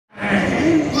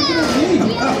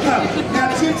Now,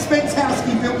 Jim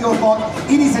Spentzowski built your bot.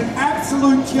 It is an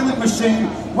absolute killing machine.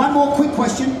 One more quick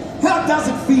question. How does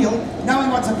it feel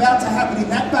knowing what's about to happen in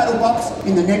that battle box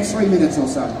in the next 3 minutes or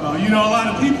so? Well, you know, a lot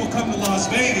of people come to Las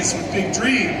Vegas with big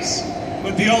dreams,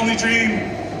 but the only dream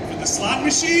for the slot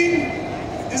machine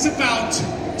is about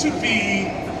to be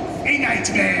a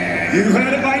nightmare. You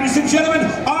heard it, ladies and gentlemen.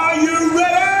 Are you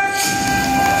ready?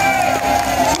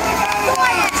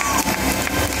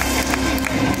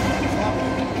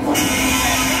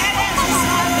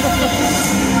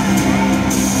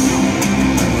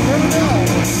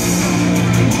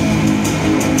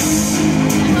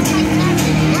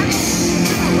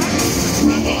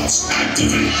 Robots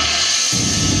activate.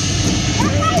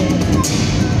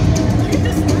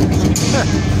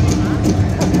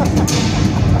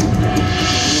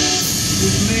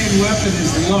 His main weapon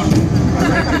is luck.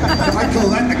 I call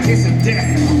that the kiss of death.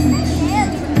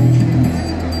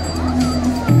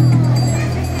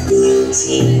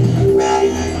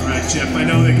 Alright, Jeff, I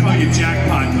know they call you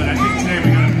Jackpot, but I think today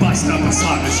we gotta bust up the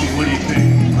slot machine. What do you think?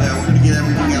 Oh, yeah, we're gonna get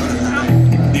everything out of it.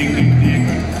 Ding, ding, ding.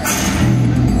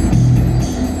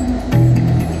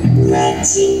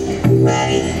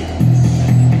 Ready.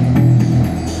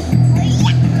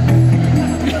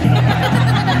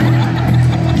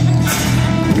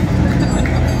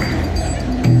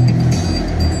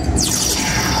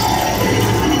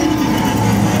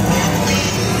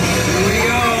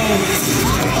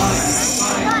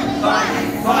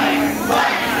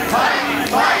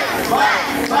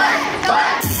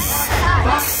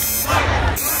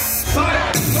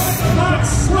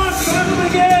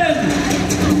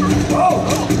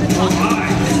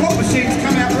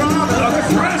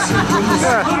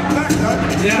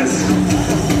 Yes.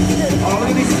 Oh, look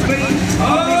at this speed.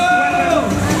 Oh!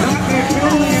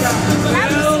 That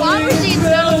slot machine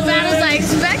smells as bad as I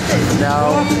expected.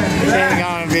 No, it ain't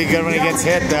gonna be good when he gets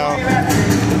hit, though.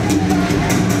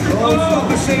 Oh, slot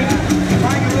machine.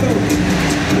 Playing a little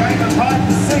game of hide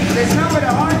and seek. There's nowhere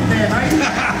to hide in there, mate.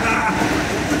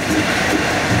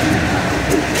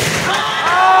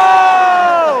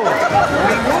 Oh!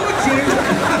 We warned you.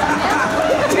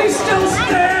 He's still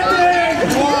standing!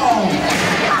 Wow.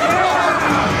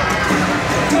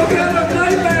 Look at the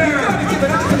nightmare! Give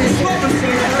it up for this slot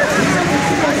machine.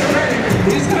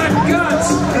 He's got guts!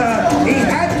 He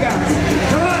had guts.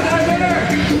 Come on, nightmare!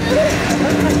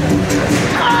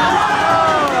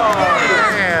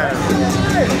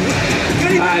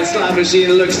 Man. Slot machine,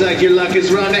 it looks like your luck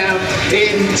has run out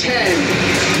in 10,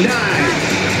 9,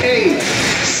 8,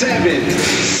 7,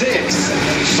 6,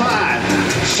 5,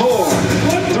 4,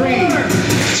 3,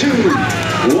 2,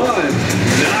 1.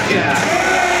 Knockout.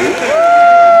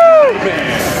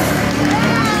 Nightmare.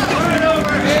 Right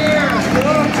over here!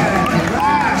 Look at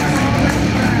that.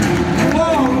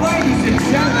 Whoa, ladies and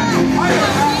gentlemen. I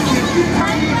don't ask you if you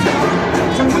came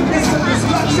to witness some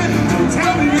destruction.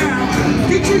 Tell me now,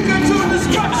 did you get to a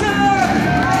destruction?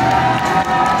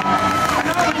 And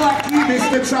I would like you,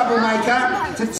 Mr. Troublemaker,